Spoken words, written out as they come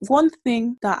One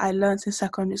thing that I learned in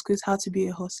secondary school is how to be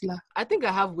a hustler. I think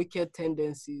I have wicked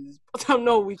tendencies, but I'm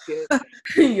not wicked.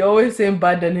 You're always saying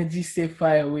bad energy stay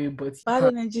far away, but Bad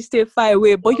energy stay far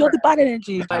away, but you're the bad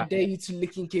energy. I dare you to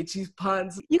lick in Kechi's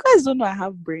pants. You guys don't know I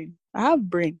have brain.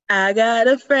 I got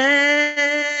a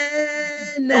friend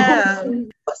now.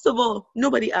 First of all,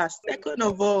 nobody asked. Second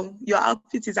of all, your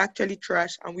outfit is actually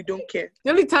trash and we don't care.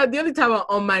 The only time I'm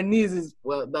on my knees is,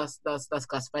 well, that's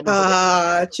classified.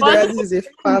 Chidera, this is a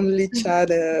family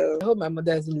channel. I hope my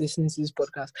mother isn't listening to this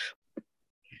podcast.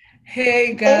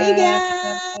 Hey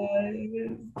guys.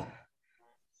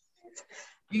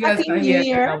 You guys can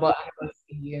hear about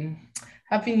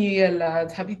Happy New Year,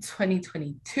 lads. Happy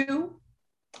 2022.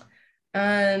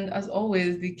 And as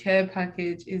always, the care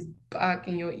package is back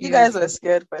in your ears. You guys were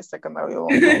scared for a second that we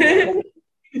won't.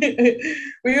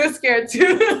 We were scared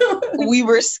too. We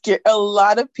were scared. A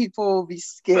lot of people will be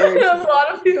scared. A lot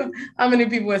of people. How many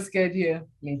people were scared here?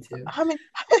 Me too. How many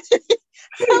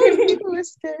people were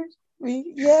scared?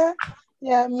 Me? Yeah,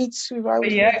 me too. But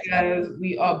yeah, guys,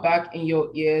 we are back in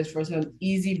your ears for some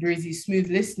easy breezy, smooth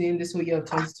listening this whole year of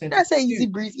 2020. I say easy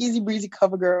breezy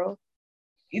cover girl.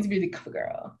 Easy breezy cover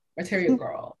girl. Material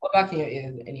girl. We're back in your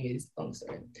ears, anyways. Long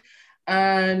story.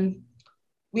 And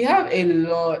we have a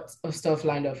lot of stuff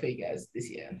lined up for you guys this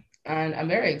year. And I'm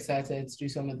very excited to do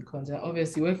some of the content.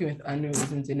 Obviously, working with Anu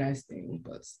isn't a nice thing,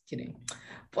 but kidding.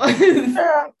 But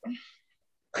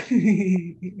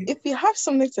if you have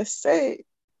something to say,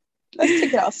 let's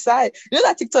take it outside. You know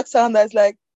that TikTok sound that's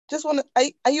like, just want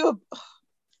to, are you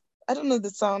I don't know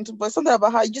the sound, but something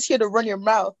about how you just hear to run your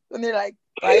mouth and they're like,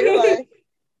 bye.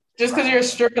 Just because you're a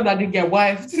stripper that didn't get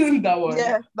wifed. That one.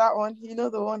 Yeah, that one. You know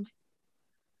the one.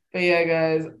 But yeah,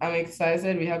 guys, I'm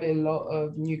excited. We have a lot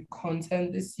of new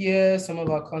content this year. Some of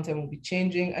our content will be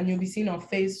changing, and you'll be seeing our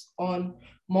face on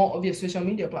more of your social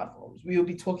media platforms. We will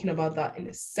be talking about that in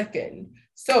a second.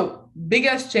 So,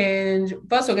 biggest change.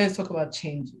 First, we're going to talk about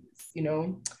changes. You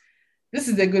know, this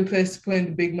is a good place to put in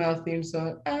the Big Mouth theme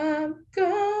song. I'm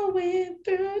going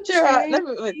through change.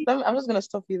 I'm just going to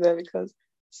stop you there because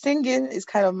singing is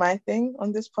kind of my thing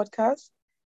on this podcast.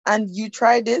 And you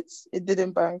tried it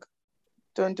didn't bang.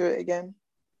 Don't do it again.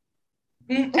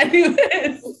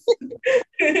 Anyways,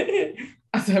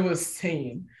 as I was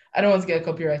saying, I don't want to get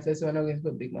copyrighted, so I'm not going to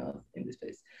put Big Mouth in this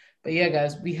place. But yeah,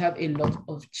 guys, we have a lot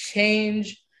of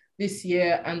change this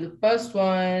year. And the first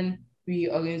one we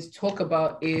are going to talk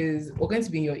about is we're going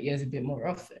to be in your ears a bit more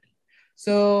often.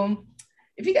 So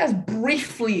if you guys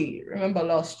briefly remember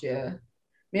last year,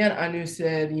 me and Anu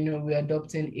said, we're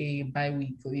adopting a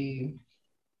bi-weekly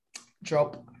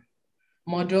drop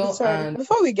model. Sorry,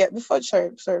 before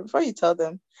you tell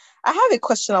them, I have a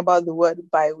question about the word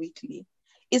bi-weekly.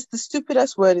 It's the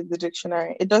stupidest word in the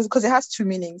dictionary. It does, because it has two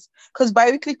meanings. Because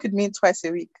bi-weekly could mean twice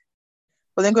a week,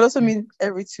 but then could also mean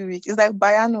every 2 weeks. It's like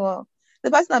biannual.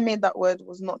 The person that made that word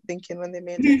was not thinking when they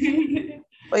made it.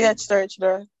 But yeah,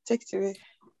 Chidera, take it away.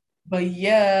 But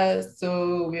yeah,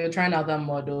 so we were trying out that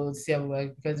model to see how it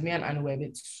worked because me and Anna were a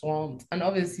bit swamped. And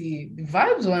obviously, the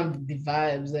vibes weren't the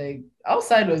vibes. Like,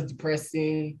 outside was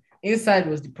depressing, inside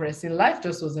was depressing. Life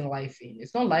just wasn't lifing.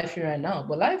 It's not lifing right now,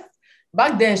 but life,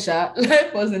 back then,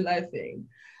 life wasn't lifing.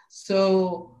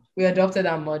 So we adopted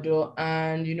that model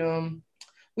and,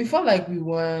 we felt like we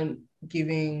weren't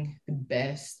giving the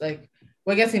best. Like,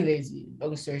 we're getting lazy.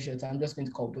 Long story short, I'm just going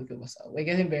to call both of us out. We're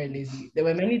getting very lazy. There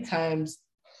were many times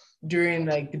during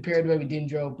like the period where we didn't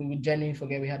drop, we would genuinely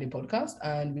forget we had a podcast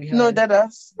and we had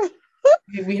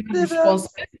we had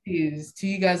responsibilities to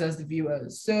you guys as the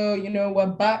viewers. So we're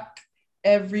back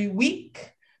every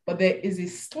week, but there is a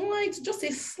slight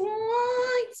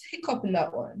hiccup in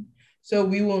that one. So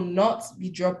we will not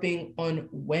be dropping on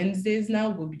Wednesdays now.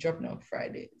 We'll be dropping on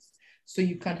Fridays. So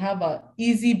you can have a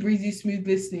easy, breezy, smooth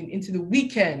listening into the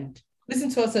weekend. Listen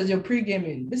to us as you're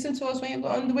pre-gaming. Listen to us when you're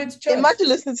on the way to church. Imagine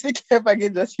listening to the care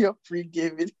package as you're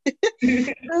pre-gaming.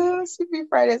 Sleepy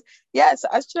Fridays. Yes,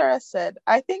 as Chidera said,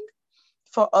 I think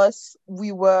for us, we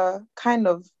got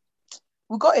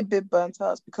a bit burnt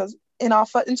out because in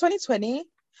 2020,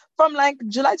 from like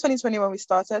July 2020 when we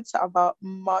started to about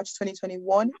March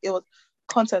 2021, it was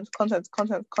content, back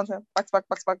to back.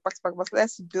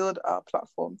 Let's build our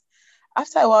platform.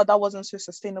 After a while, that wasn't so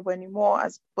sustainable anymore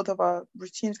as both of our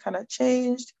routines kind of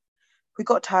changed. We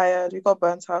got tired, we got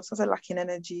burnt out, started lacking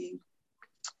energy,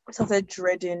 started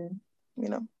dreading,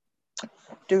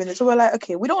 doing this. So we're like,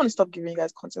 okay, we don't want to stop giving you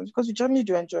guys content because we generally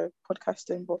do enjoy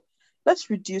podcasting, but let's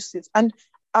reduce it. And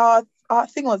our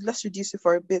thing was, let's reduce it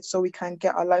for a bit so we can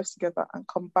get our lives together and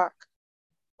come back.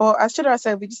 But as Chidera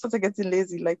said, we just started getting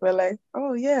lazy. Like, we're like,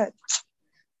 oh yeah,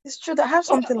 It's true that I have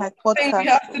something like Things we podcast.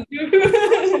 have to I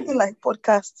have do. something like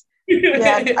podcast.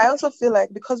 Yeah, and I also feel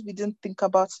like because we didn't think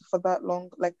about it for that long,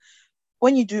 like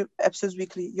when you do episodes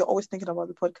weekly, you're always thinking about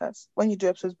the podcast. When you do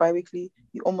episodes bi-weekly,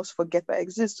 you almost forget that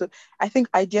exists. So I think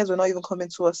ideas were not even coming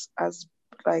to us as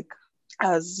like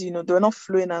as they were not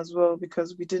flowing as well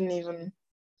because we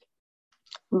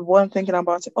weren't thinking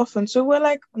about it often. So we're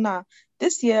like, nah,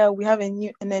 this year we have a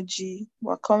new energy.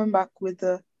 We're coming back with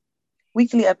the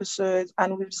weekly episodes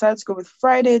and we decided to go with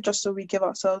Friday just so we give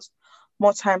ourselves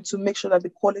more time to make sure that the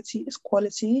quality is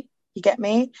quality. You get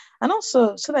me? And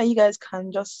also so that you guys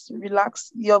can just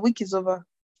relax. Your week is over.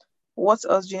 What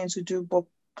else do you need to do but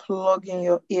plug in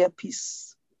your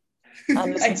earpiece and I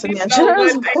listen to me hate and that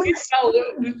Jenna's word. I hate voice? that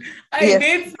word. I Yes.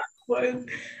 hate that word.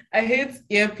 I hate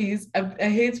earpiece. I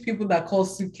hate people that call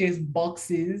suitcase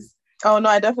boxes. Oh no,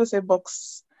 I definitely say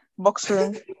box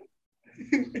room.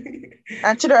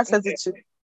 And Chidera says it too.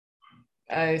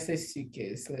 I say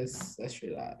suitcase. Let's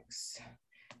relax.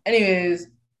 Anyways,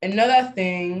 another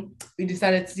thing we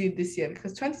decided to do this year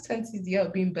because 2020 is the year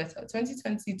of being better.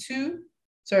 2022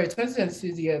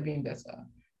 is the year of being better.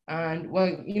 And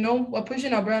we're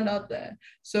pushing our brand out there.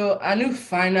 So Anu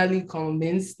finally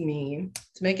convinced me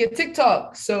to make a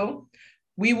TikTok. So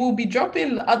we will be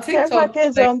dropping our Care TikTok.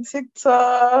 package on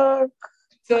TikTok.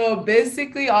 So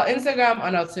basically, our Instagram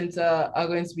and our Twitter are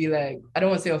going to be like, I don't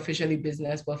want to say officially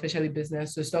business, but officially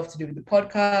business. So stuff to do with the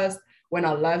podcast, when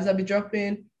our lives will be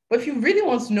dropping. But if you really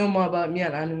want to know more about me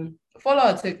and Anu, follow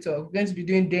our TikTok. We're going to be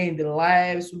doing day in the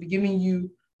lives. We'll be giving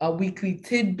you a weekly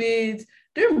tidbits,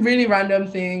 doing really random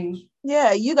things.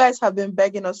 Yeah, you guys have been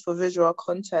begging us for visual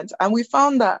content, and we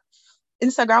found that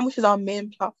Instagram, which is our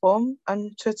main platform,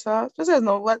 and Twitter is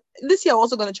not what this year. I'm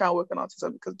also going to try and work on our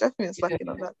Twitter because definitely it's lacking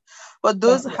on that. But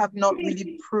those have not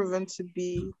really proven to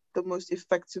be the most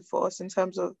effective for us in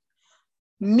terms of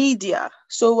media.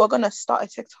 So we're gonna start a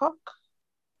TikTok,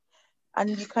 and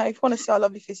if you want to see our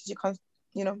lovely faces, you can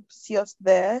see us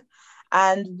there,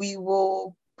 and we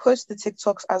will post the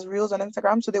TikToks as reels on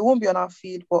Instagram, so they won't be on our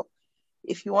feed, but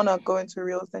if you want to go into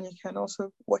reels, then you can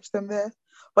also watch them there.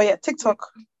 But yeah, TikTok,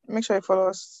 make sure you follow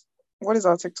us. What is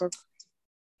our TikTok?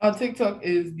 Our TikTok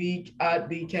is at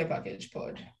the Care Package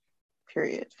Pod.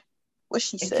 Period. What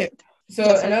she Okay. said. So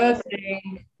another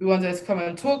thing we wanted to come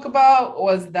and talk about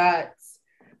was that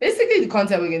basically the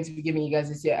content we're going to be giving you guys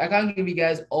this year. I can't give you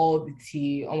guys all the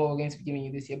tea on what we're going to be giving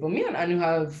you this year, but me and Anu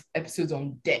have episodes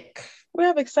on deck. We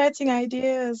have exciting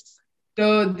ideas.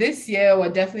 So this year, we're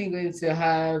definitely going to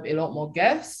have a lot more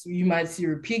guests. You might see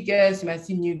repeat guests, you might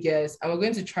see new guests, and we're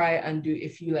going to try and do a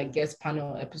few guest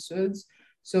panel episodes.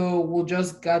 So we'll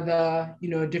just gather,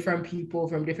 different people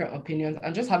from different opinions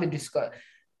and just have a discuss,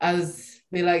 as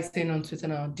they like saying on Twitter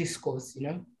now, discourse,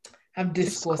 have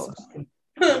discourse.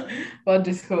 About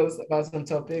discourse about some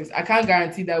topics. I can't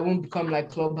guarantee that it won't become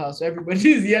like Clubhouse, so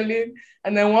everybody's yelling,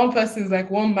 and then one person's like,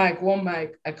 one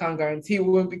mic. I can't guarantee it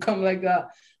won't become like that.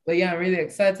 But yeah, I'm really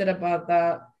excited about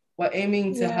that. We're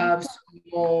aiming to have some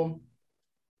more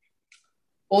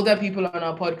older people on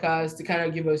our podcast to kind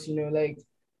of give us, I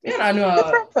know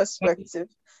different perspective.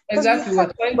 Exactly.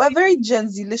 We're very Gen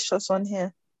Z-licious on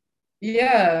here.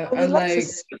 Yeah, but we like to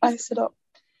spice it up.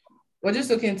 We're just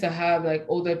looking to have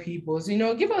older people.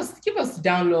 So give us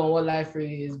download on what life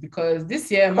really is, because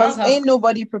this year ain't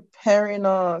nobody preparing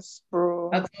us, bro.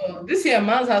 This year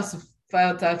man's has to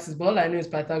file taxes, but all I know is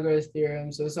Pythagoras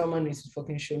theorem. So someone needs to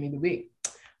fucking show me the way.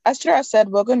 As Chira said,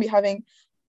 we're going to be having,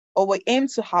 or we aim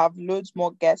to have loads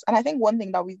more guests. And I think one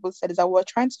thing that we've both said is that we're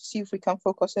trying to see if we can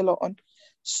focus a lot on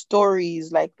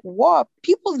stories, like what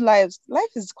people's life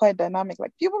is quite dynamic.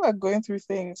 Like people are going through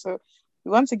things. So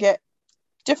we want to get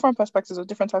different perspectives of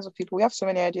different types of people. We have so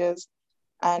many ideas,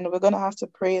 and we're going to have to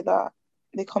pray that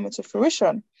they come into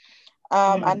fruition.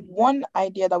 And one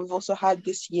idea that we've also had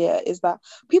this year is that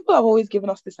people have always given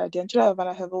us this idea, and Chira and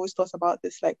I have always thought about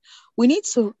this, like we need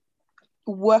to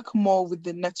work more with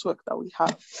the network that we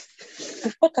have.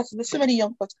 There's so many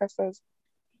young podcasters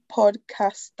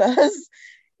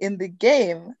in the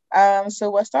game.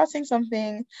 So we're starting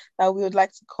something that we would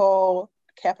like to call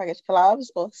Care Package Collabs,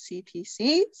 or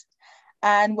CPCs.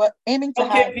 And we're aiming to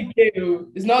have... KPK.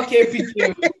 It's not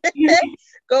KPK.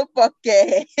 Go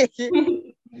pocket.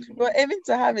 We're aiming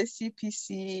to have a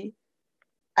CPC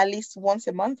at least once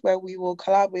a month, where we will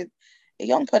collab with a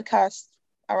young podcast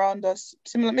around us,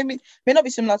 similar, may not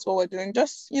be similar to what we're doing,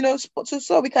 just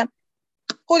so we can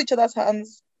hold each other's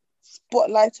hands,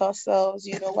 spotlight ourselves,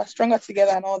 we're stronger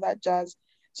together and all that jazz.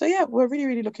 So yeah, we're really,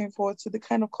 really looking forward to the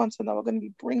kind of content that we're going to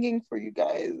be bringing for you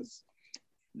guys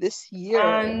this year.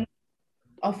 And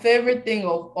our favorite thing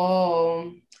of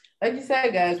all, like you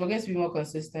said, guys, we're going to be more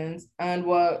consistent, and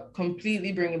we're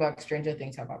completely bringing back Stranger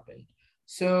Things have happened.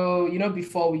 So,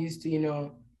 before we used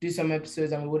to, do some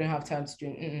episodes and we wouldn't have time to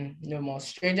do no more.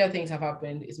 Stranger Things have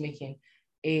happened is making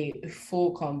a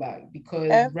full comeback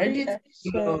because Every Reddit,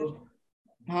 episode.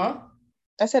 huh?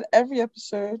 I said every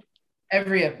episode.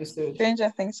 Every episode.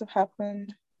 Stranger things have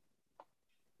happened.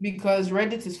 Because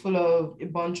Reddit is full of a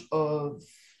bunch of,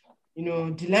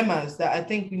 dilemmas that I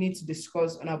think we need to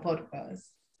discuss on our podcast.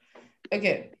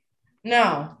 Okay,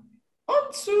 now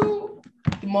on to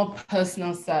the more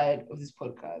personal side of this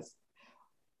podcast.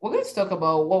 We're going to talk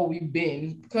about what we've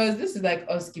been, because this is like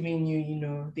us giving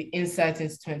you, the insight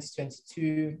into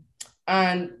 2022.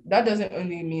 And that doesn't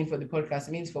only mean for the podcast,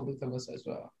 it means for both of us as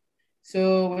well.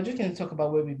 So we're just going to talk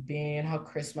about where we've been, how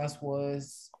Christmas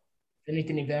was, if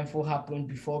anything eventful happened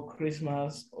before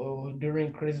Christmas or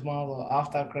during Christmas or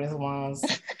after Christmas.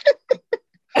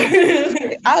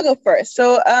 I'll go first.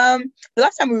 So the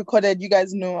last time we recorded, you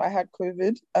guys know I had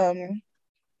COVID.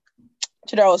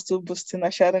 Chidera was still boosting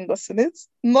that she hadn't gotten it,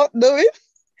 not knowing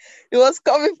it was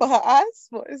coming for her ass,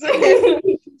 but it's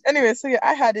okay. Anyway, so yeah,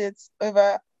 I had it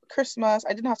over Christmas.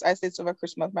 I didn't have to isolate over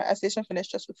Christmas. My isolation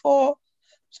finished just before.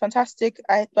 It's fantastic.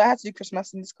 But I had to do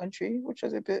Christmas in this country, which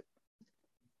was a bit,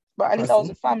 but at least I was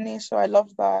with family, so I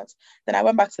loved that. Then I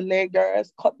went back to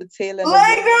Lagos, cut the tail end.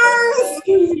 Lagos!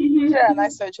 Yeah, and I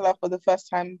saw each other for the first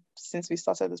time since we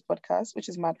started this podcast, which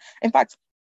is mad. In fact,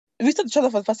 we saw each other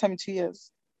for the first time in 2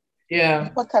 years. Yeah. The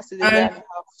podcast is a year and a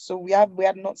half, so we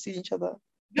had not seen each other.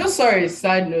 Just sorry,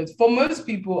 side note. For most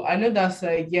people, I know that's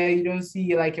like, yeah, you don't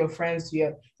see like your friends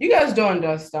here. You guys don't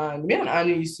understand. Me and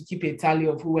Anna used to keep a tally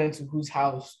of who went to whose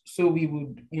house, so we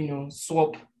would,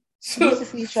 swap. We used to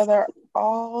see each other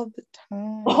all the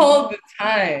time. All the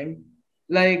time.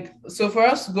 Like, so for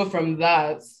us to go from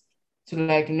that to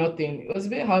like nothing, it was a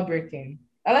bit heartbreaking.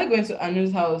 I like going to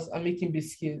Anu's house and making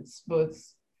biscuits, but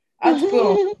I had to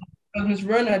go because Miss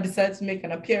Rona decided to make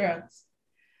an appearance.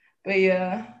 But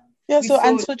yeah. Yeah, so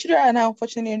Chidera and I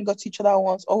unfortunately only got to each other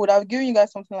once, or would have given you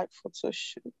guys something like photo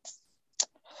shoot.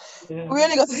 Yeah. We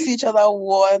only got to see each other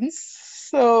once.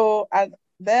 So, and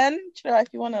then Chidera, if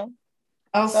you wanna,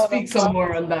 I'll speak some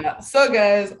more on that. So,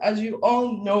 guys, as you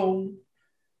all know,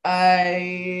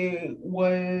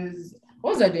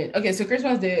 what was I doing? Okay, so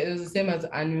Christmas Day, it was the same as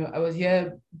Anu. I was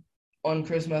here on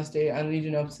Christmas Day and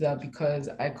leading up to that because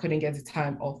I couldn't get the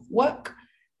time off work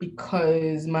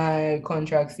because my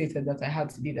contract stated that I had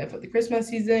to be there for the Christmas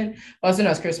season. But as soon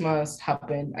as Christmas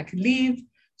happened, I could leave.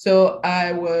 So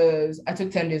I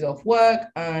took 10 days off work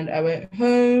and I went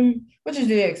home, which is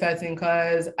really exciting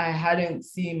because I hadn't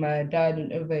seen my dad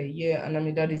in over a year and I'm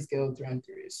a daddy's girl through and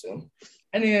through. So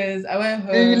anyways, I went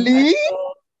home. Really?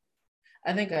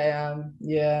 I think I am.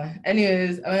 Yeah.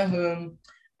 Anyways, I went home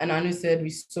and Anu said we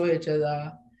saw each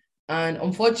other. And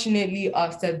unfortunately,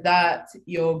 after that,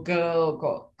 your girl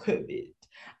got COVID.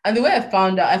 And the way I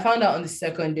found out on the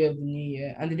second day of the new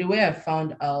year. And the way I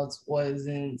found out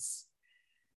wasn't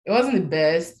the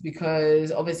best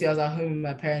because obviously I was at home with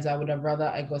my parents. I would have rather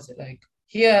I got it like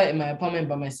here in my apartment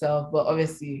by myself. But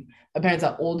obviously my parents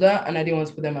are older and I didn't want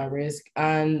to put them at risk.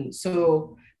 And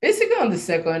so basically on the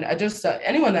second,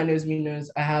 anyone that knows me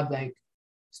knows I have like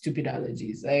stupid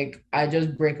allergies. Like I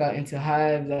just break out into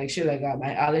hives, like shit like that.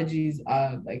 My allergies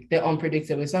are like they're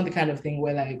unpredictable. It's not the kind of thing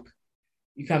where like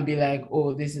you can be like,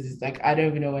 oh, this is like I don't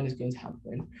even know when it's going to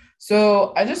happen.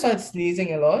 So I just started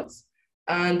sneezing a lot.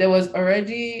 And there was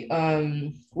already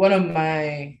one of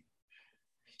my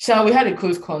we had a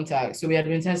close contact. So we had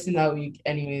been testing that week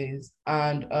anyways.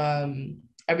 And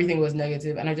everything was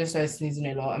negative. And I just started sneezing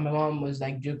a lot. And my mom was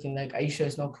like joking, like, are you sure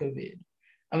it's not COVID?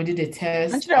 And we did a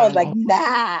test. And I was like,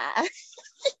 nah.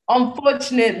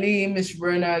 Unfortunately, Miss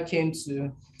Rona came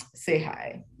to say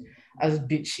hi, as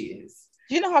bitch she is.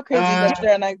 Do you know how crazy that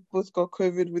Chidera and I both got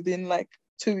COVID within like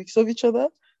 2 weeks of each other?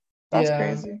 That's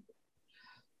crazy.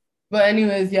 But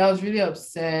anyways, yeah, I was really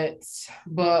upset.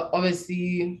 But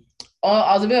obviously,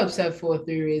 I was a bit upset for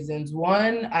 3 reasons.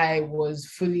 One, I was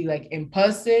fully like in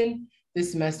person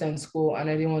this semester in school and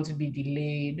I didn't want to be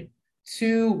delayed.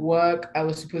 2, work, I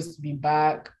was supposed to be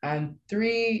back. And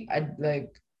 3,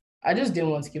 I just didn't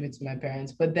want to give it to my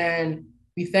parents. But then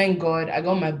we thank God I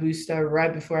got my booster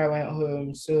right before I went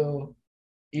home. So,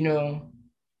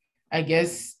 I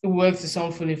guess it worked to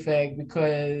some full effect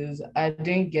because I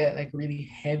didn't get like really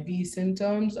heavy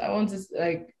symptoms. I want to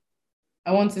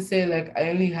say like I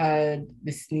only had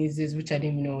the sneezes, which I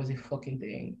didn't even know was a fucking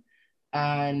thing.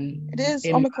 And it is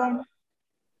Omicron.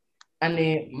 And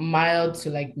a mild to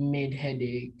like mid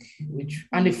headache,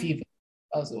 and a fever.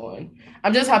 That was the one.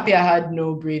 I'm just happy I had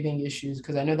no breathing issues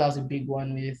because I know that was a big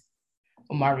one with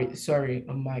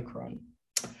Omicron.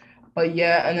 But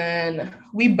yeah, and then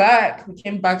we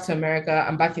came back to America.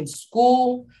 I'm back in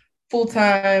school full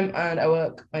time and I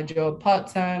work my job part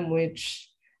time, which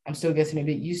I'm still getting a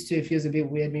bit used to. It feels a bit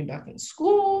weird being back in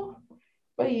school.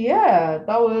 But yeah,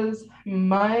 that was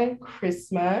my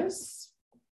Christmas.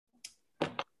 It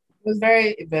was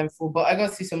very eventful, but I got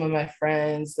to see some of my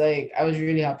friends. Like, I was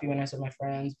really happy when I saw my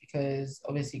friends because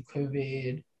obviously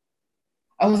COVID.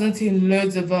 I wasn't seeing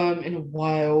loads of them in a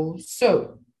while.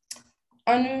 So,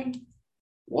 Anu,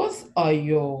 what are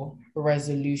your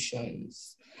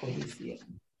resolutions for this year?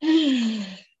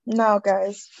 Now,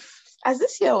 guys, as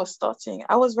this year was starting,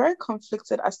 I was very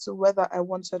conflicted as to whether I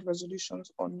wanted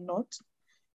resolutions or not.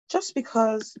 Just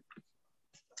because,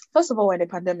 first of all, we're in a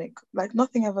pandemic, like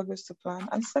nothing ever goes to plan.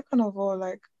 And second of all,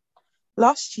 like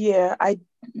last year, I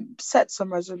set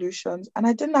some resolutions and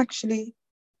I didn't actually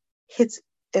hit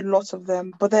a lot of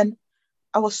them. But then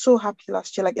I was so happy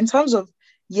last year. Like in terms of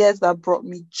years that brought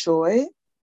me joy,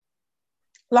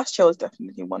 last year was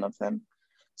definitely one of them.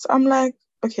 So I'm like,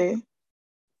 okay,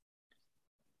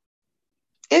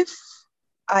 if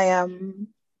I am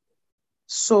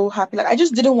so happy, like I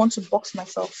just didn't want to box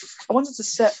myself. I wanted to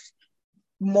set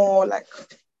more like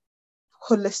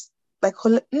holistic,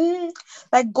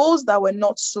 like goals that were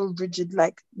not so rigid,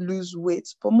 like lose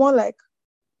weight, but more like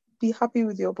be happy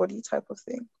with your body type of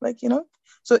thing. Like,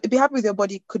 so be happy with your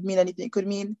body could mean anything. It could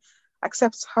mean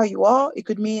accept how you are. It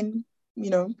could mean,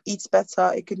 eat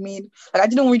better. It could mean, like, I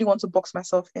didn't really want to box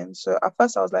myself in. So at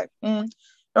first I was like, not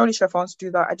really sure if I want to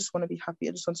do that. I just want to be happy.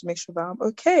 I just want to make sure that I'm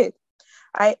okay.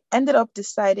 I ended up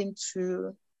deciding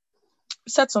to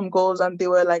set some goals and they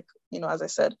were like, as I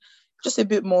said, just a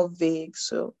bit more vague.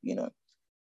 So,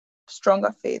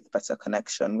 stronger faith, better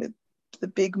connection with the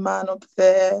big man up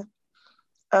there,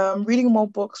 reading more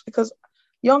books because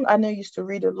young Anu used to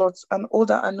read a lot and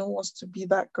older Anu wants to be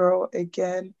that girl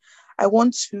again. I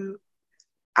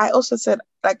also said,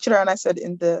 like Chira and I said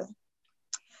in the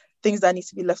things that need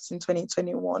to be left in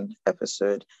 2021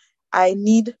 episode, I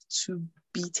need to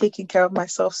be taking care of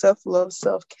myself, self-love,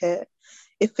 self-care.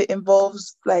 If it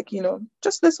involves like,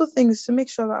 just little things to make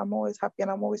sure that I'm always happy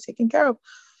and I'm always taken care of.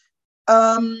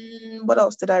 What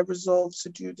else did I resolve to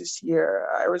do this year?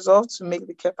 I resolved to make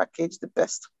the care package the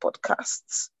best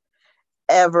podcasts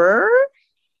ever.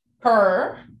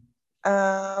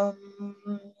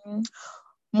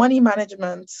 Money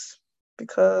management,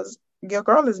 because your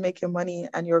girl is making money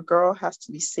and your girl has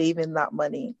to be saving that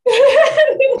money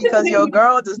because your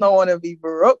girl does not want to be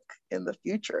broke in the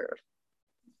future.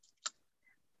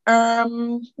 Let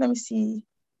me see.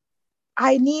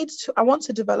 I want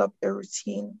to develop a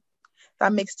routine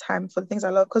that makes time for the things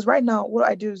I love. Because right now, what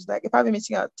I do is like, if I have a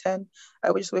meeting at 10, I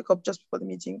would just wake up just before the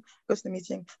meeting, go to the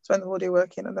meeting, spend the whole day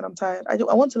working, and then I'm tired. I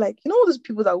want to like, all those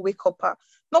people that wake up at,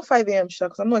 not 5 a.m.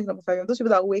 because I'm not waking up at 5 a.m. Those people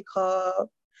that wake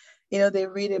up, they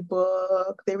read a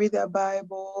book, they read their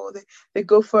Bible, they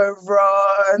go for a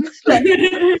run. Like,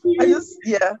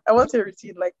 I want a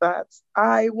routine like that.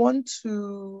 I want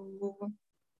to...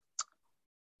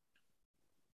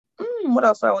 what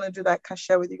else do I want to do that I can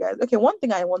share with you guys? Okay, one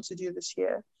thing I want to do this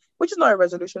year, which is not a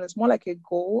resolution, it's more like a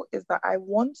goal, is that I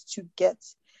want to get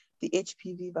the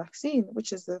HPV vaccine,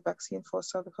 which is the vaccine for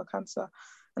cervical cancer.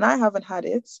 And I haven't had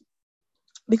it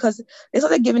because they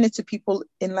started giving it to people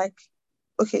in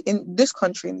in this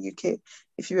country, in the UK,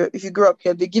 if you grew up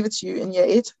here, they give it to you in year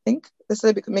 8, I think. They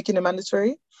started making it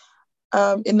mandatory.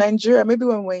 In Nigeria, maybe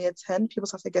when we're in year 10, people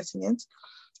started getting it.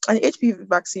 And the HPV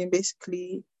vaccine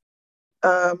basically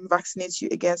vaccinates you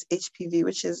against HPV,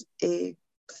 which is a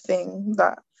thing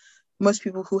that most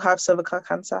people who have cervical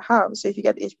cancer have. So if you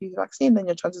get the HPV vaccine, then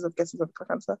your chances of getting cervical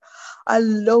cancer are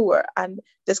lower. And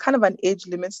there's kind of an age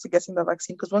limit to getting the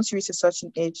vaccine because once you reach a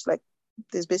certain age, like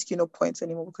there's basically no points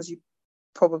anymore because you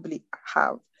probably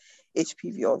have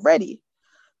HPV already.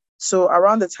 So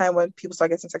around the time when people start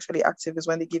getting sexually active is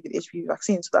when they give you the HPV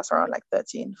vaccine. So that's around like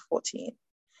 13, 14.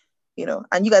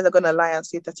 And you guys are gonna lie and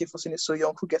say 13, 14 is so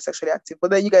young, who gets sexually active? But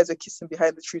then you guys are kissing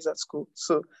behind the trees at school.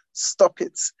 So stop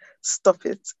it.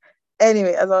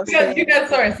 Anyway, as I was saying, you guys,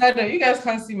 sorry, side note, you guys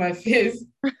can't see my face,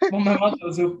 but my mouth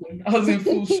was open. I was in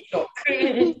full shock.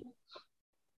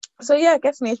 So yeah,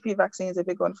 getting the HPV vaccine is a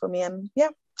big one for me, and yeah,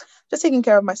 just taking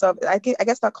care of myself. I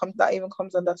guess that even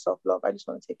comes under self-love. I just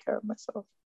want to take care of myself.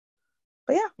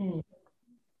 But yeah.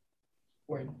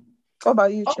 Word. What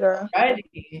about you, Chidera?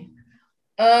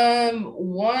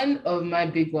 One of my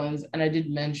big ones, and I did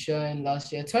mention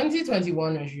last year,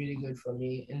 2021 was really good for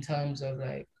me in terms of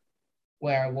like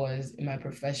where I was in my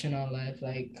professional life.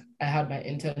 Like I had my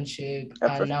internship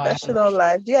and now professional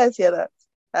life. Do you guys hear that?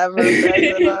 I have a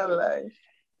professional life.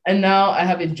 And now I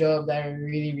have a job that I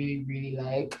really, really, really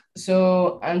like.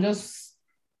 So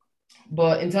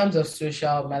but in terms of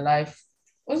social, my life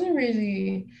wasn't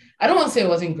really, I don't want to say it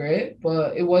wasn't great,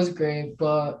 but it was great.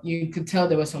 But you could tell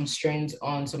there were some strains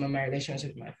on some of my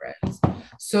relationships with my friends.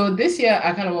 So this year,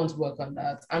 I kind of want to work on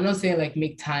that. I'm not saying like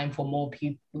make time for more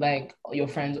people, like your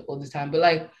friends all the time, but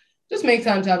like just make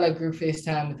time to have like group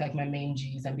FaceTime with like my main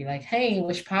G's and be like, hey,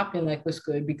 what's popping? Like, what's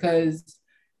good? Because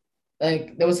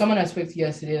like there was someone I spoke to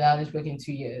yesterday that I haven't spoken in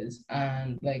 2 years,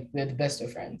 and like we're the best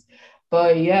of friends.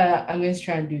 But yeah, I'm going to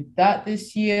try and do that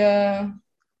this year.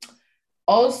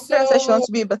 Sarah said she Also, wants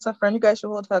to be a better friend. You guys should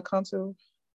hold her accountable.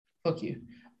 fuck you.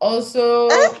 Also,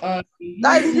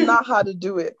 That is not how to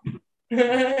do it.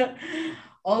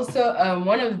 also,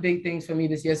 one of the big things for me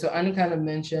this year, so Anna kind of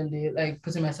mentioned it, like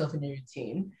putting myself in a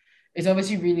routine. It's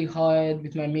obviously really hard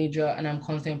with my major, and I'm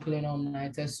constantly pulling on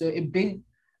nights. So I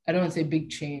don't want to say big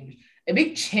change. A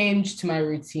big change to my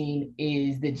routine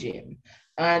is the gym.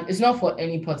 And it's not for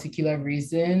any particular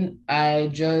reason.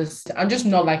 I'm just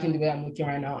not liking the way I'm looking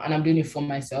right now. And I'm doing it for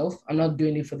myself. I'm not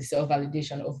doing it for the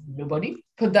self-validation of nobody.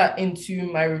 Put that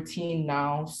into my routine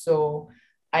now. So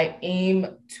I aim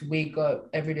to wake up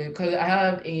every day because I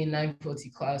have a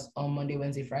 9:40 class on Monday,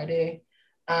 Wednesday, Friday.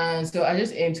 And so I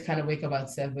just aim to kind of wake up at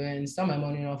 7, start my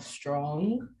morning off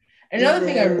strong. Is Another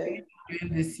thing I it? really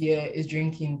doing this year is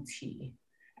drinking tea.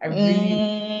 I really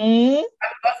Mm,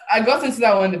 I got into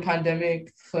that when the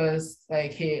pandemic first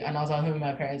like hit, and I was at home with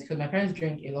my parents because my parents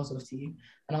drink a lot of tea.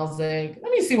 And I was like,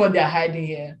 let me see what they're hiding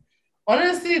here.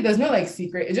 Honestly, there's no like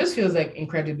secret. It just feels like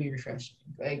incredibly refreshing.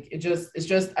 Like it's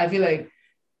just I feel like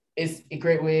it's a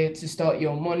great way to start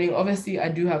your morning. Obviously, I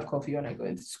do have coffee when I go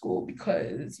into school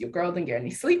because your girl didn't get any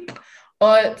sleep.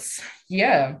 But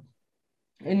yeah,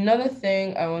 another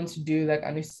thing I want to do, like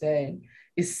Anu said,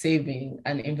 is saving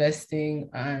and investing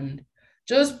and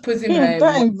just putting my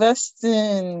that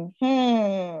investing.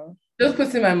 just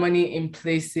putting my money in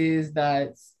places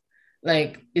that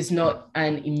like it's not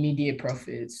an immediate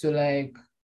profit. So like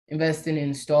investing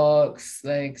in stocks,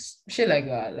 like shit like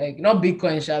that. Like not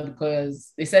Bitcoin shop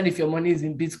because they said if your money is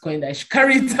in Bitcoin, that I should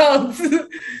carry it out.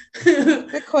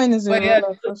 Bitcoin is a But yeah,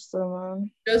 roller coaster, man.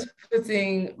 just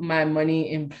putting my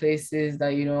money in places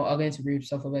that are going to reap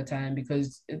stuff over time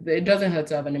because it doesn't hurt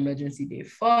to have an emergency day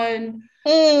fund.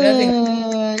 And I think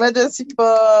Emergency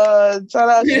fund. Shout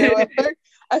out Shewa.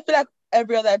 I feel like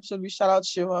every other episode we shout out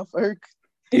Shewa for her.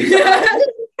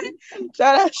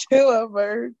 Shout out Shewa for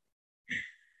her.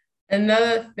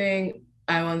 another thing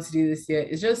I want to do this year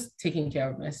is just taking care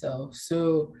of myself.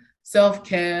 So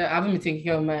self-care. I haven't been taking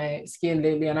care of my skin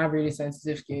lately, and I have really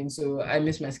sensitive skin. So I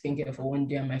miss my skincare for one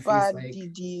day, and my face Bad like,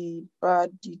 DD.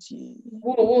 Bad DD.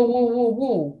 whoa, whoa, whoa, whoa,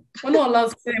 whoa. We're not allowed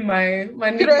to say my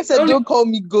Kira nick. said, don't call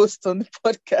me ghost on the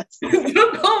podcast.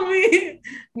 Don't call me.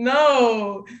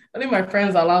 No, I think my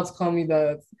friends are allowed to call me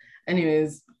that.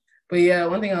 Anyways, but yeah,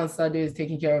 one thing I'll start doing is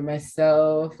taking care of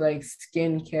myself, like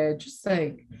skincare, just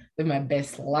like live my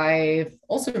best life.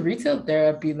 Also, retail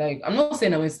therapy. Like, I'm not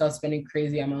saying I'm gonna start spending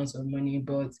crazy amounts of money,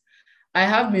 but I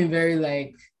have been very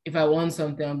like, if I want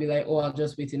something, I'll be like, oh, I'll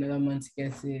just wait another month to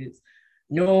get it.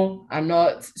 No, I'm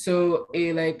not. So,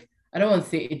 I don't want to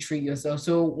say a treat yourself.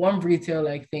 So one retail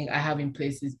like thing I have in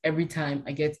place is every time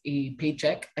I get a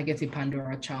paycheck, I get a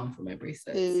Pandora charm for my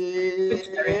bracelets, which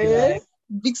I really like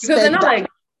Big because they're not spender. like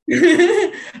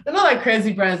they're not like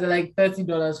crazy brands. They're like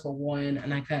 $30 for one,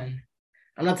 and I can.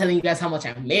 I'm not telling you guys how much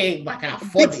I make, but I can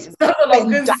afford Big it. That's what I'm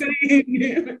going to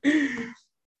spender. say.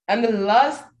 And the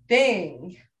last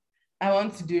thing I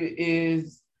want to do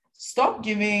is stop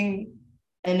giving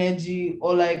energy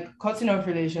or like cutting off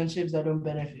relationships that don't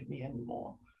benefit me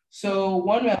anymore. So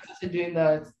one way I started doing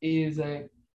that is like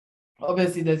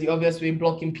obviously there's the obvious way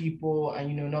blocking people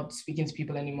and not speaking to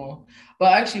people anymore.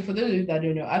 But actually for those of you that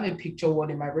don't know, I have a picture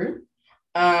wall in my room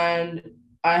and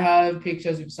I have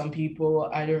pictures with some people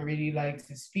I don't really like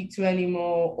to speak to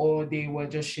anymore or they were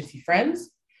just shitty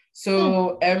friends.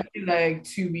 So every like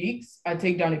 2 weeks, I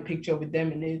take down a picture with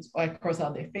them in it, or I cross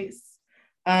out their face.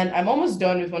 And I'm almost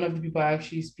done with one of the people I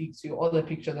actually speak to. All the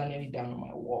pictures are nearly down on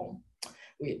my wall,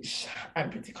 which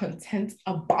I'm pretty content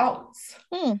about.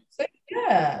 So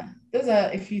yeah, those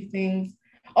are a few things.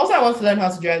 Also, I want to learn how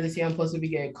to drive this year and possibly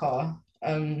get a car.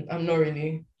 I'm not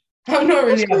really, I'm not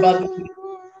really about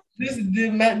this.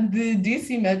 The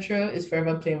DC Metro is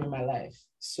forever playing with my life.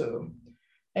 So,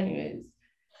 anyways.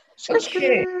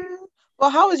 Okay. Well,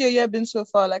 how has your year been so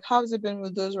far? Like, how has it been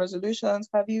with those resolutions?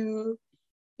 Have you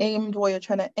aimed what you're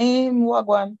trying to aim?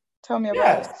 Wagwan, tell me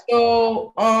about it.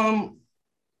 So,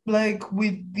 like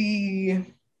with the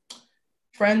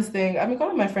friends thing. I've been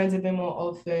calling my friends a bit more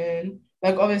often.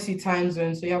 Like obviously time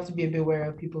zone, so you have to be a bit aware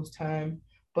of people's time.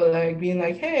 But like being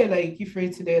like, hey, like you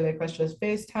free today? Like let's just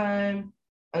FaceTime.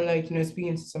 And like,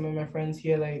 speaking to some of my friends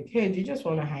here, like, hey, do you just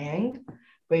want to hang?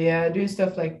 But yeah, doing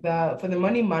stuff like that. For the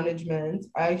money management,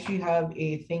 I actually have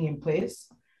a thing in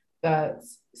place that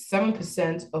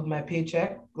 7% of my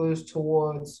paycheck goes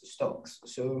towards stocks.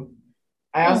 So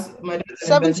I asked my dad's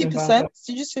an investment banker. 70%?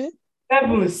 Did you say?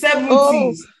 70.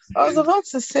 Oh, I was about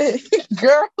to say,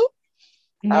 girl,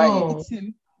 how are you No.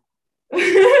 eating?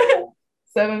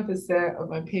 7% of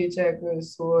my paycheck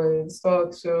goes towards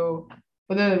stocks. So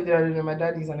for those of you that don't know, my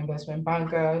dad is an investment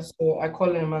banker. So I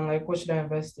call him and like, what should I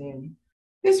invest in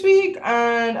this week?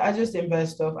 And I just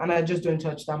invest stuff and I just don't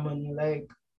touch that money. Like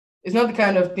it's not the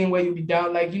kind of thing where you'll be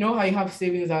down, like you know how you have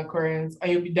savings and currents and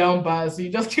you'll be down bad. So you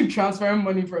just keep transferring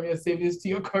money from your savings to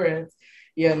your current.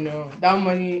 Yeah, no, that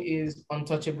money is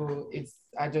untouchable.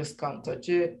 I just can't touch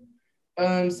it.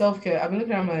 Self-care. I've been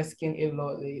looking at my skin a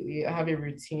lot lately. I have a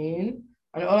routine.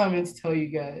 And all I'm going to tell you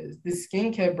guys, the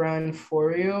skincare brand For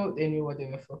Real, they knew what they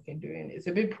were fucking doing. It's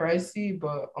a bit pricey,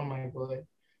 but oh my God.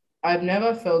 I've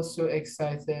never felt so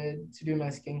excited to do my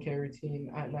skincare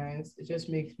routine at night. It just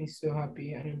makes me so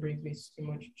happy and it brings me so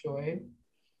much joy.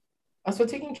 As for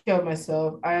taking care of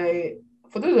myself,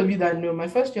 for those of you that know, my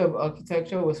first year of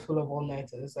architecture was full of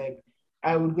all-nighters. Like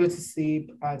I would go to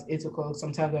sleep at 8 o'clock.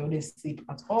 Sometimes I wouldn't sleep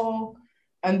at all.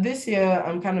 And this year,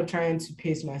 I'm kind of trying to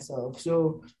pace myself.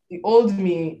 So the old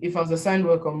me, if I was assigned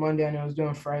work on Monday and I was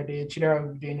doing Friday, Chidera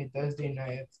would be doing it Thursday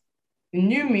night. The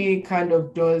new me kind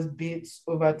of does bits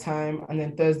over time, and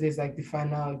then Thursday's like the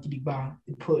final gidigba,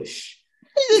 the push.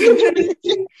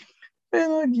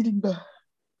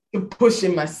 To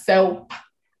pushing myself.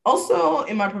 Also,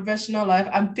 in my professional life,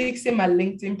 I'm fixing my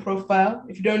LinkedIn profile.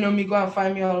 If you don't know me, go and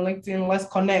find me on LinkedIn. Let's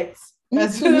connect. Me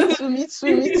too.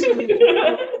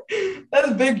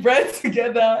 Let's big bread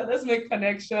together. Let's make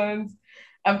connections.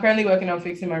 I'm currently working on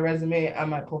fixing my resume and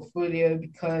my portfolio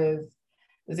because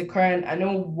there's a current, I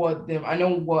know what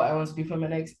I want to do for my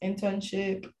next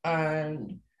internship.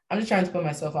 And I'm just trying to put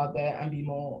myself out there and be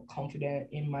more confident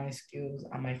in my skills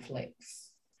and my flex.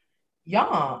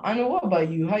 Yeah, and what about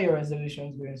you? How are your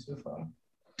resolutions going so far?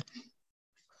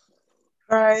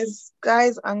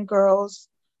 Guys and girls,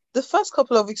 the first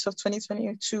couple of weeks of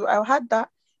 2022, I had that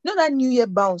New Year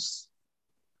bounce.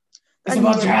 It's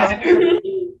about time.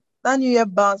 That New Year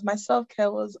bounce. My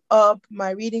self-care was up, my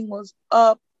reading was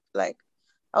up, like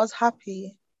I was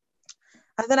happy.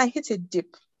 And then I hit a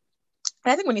dip.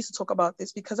 And I think we need to talk about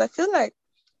this because I feel like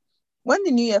when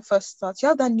the new year first starts, you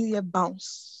have that New Year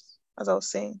bounce, as I was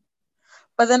saying.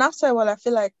 But then after a while, I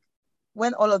feel like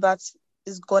when all of that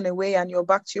is gone away and you're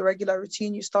back to your regular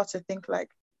routine, you start to think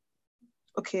like,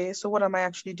 okay, so what am I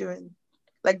actually doing?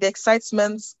 Like the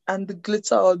excitement and the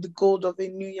glitter or the gold of a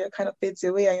new year kind of fades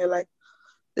away and you're like,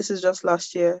 this is just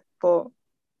last year, but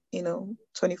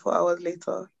 24 hours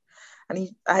later.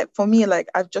 And for me, like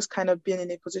I've just kind of been in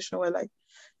a position where like,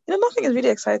 nothing is really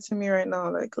exciting me right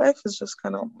now. Like life is just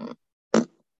kind of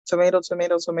tomato.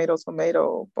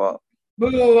 But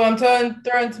boo, I'm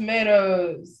throwing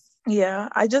tomatoes. Yeah,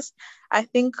 I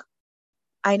think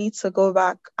I need to go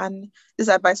back, and this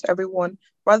advice for everyone,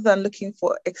 rather than looking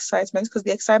for excitement, because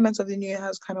the excitement of the new year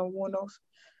has kind of worn off.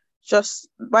 Just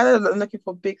rather than looking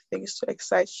for big things to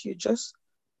excite you, just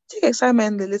take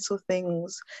excitement in the little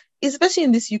things. Especially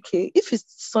in this UK, if it's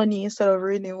sunny instead of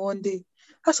raining one day,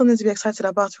 that's something to be excited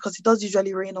about because it does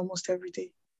usually rain almost every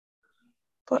day.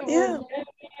 But yeah,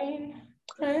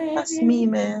 that's me,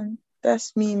 man.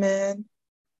 That's me, man.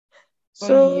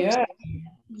 So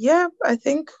yeah, I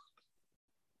think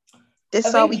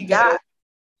that's all we got.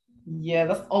 Yeah,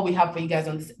 that's all we have for you guys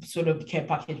on this episode of the Care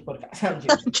Package Podcast.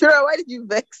 Kira, why did you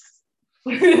vex?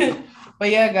 But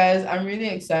yeah, guys, I'm really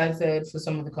excited for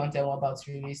some of the content we're about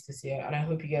to release this year, and I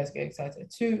hope you guys get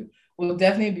excited too. We'll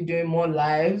definitely be doing more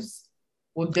lives.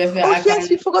 We'll definitely.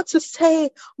 We forgot to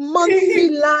say monthly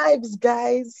lives,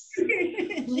 guys.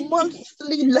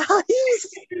 Monthly lives.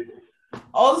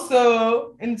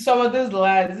 Also, in some of those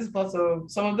lives, this is possible.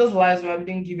 Some of those lives we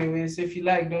didn't give away. So if you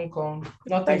like, don't come.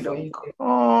 Nothing for you.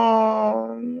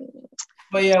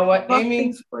 But yeah, we're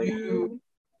aiming to do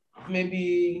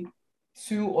maybe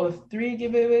 2 or 3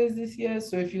 giveaways this year.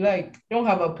 So if you like, don't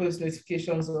have our post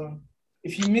notifications on.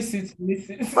 If you miss it, miss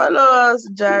it. Follow us,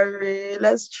 Jerry.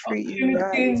 Let's treat you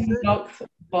guys.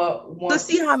 To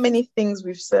see how many things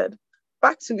we've said.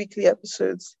 Back to weekly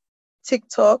episodes.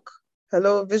 TikTok,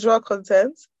 hello, visual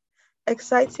content,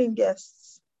 exciting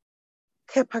guests,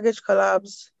 care package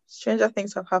collabs, stranger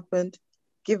things have happened,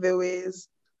 giveaways,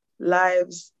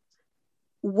 lives,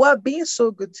 we're being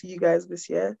so good to you guys this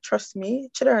year. Trust me,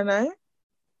 Chida and I.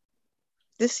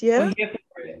 This year, We're here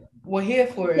for it. We're here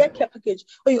for care it. package.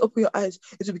 When you open your eyes,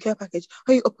 it will be care package.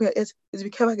 When you open your ears, it will be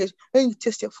care package. When you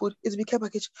taste your food, it will be care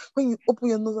package. When you open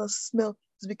your nose and smell, it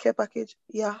will be care package.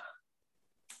 Yeah.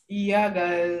 Yeah,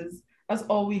 guys. That's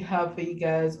all we have for you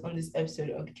guys on this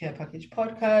episode of the Care Package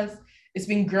podcast. It's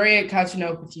been great catching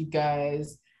up with you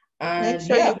guys. Make And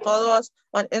sure you follow us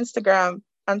on Instagram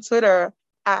and Twitter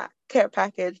at Care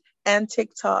Package and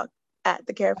TikTok at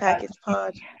the Care Package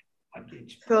Pod.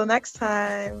 Till next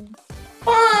time.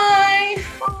 Bye.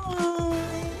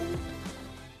 Bye.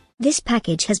 This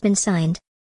package has been signed,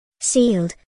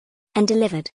 sealed, and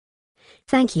delivered.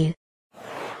 Thank you.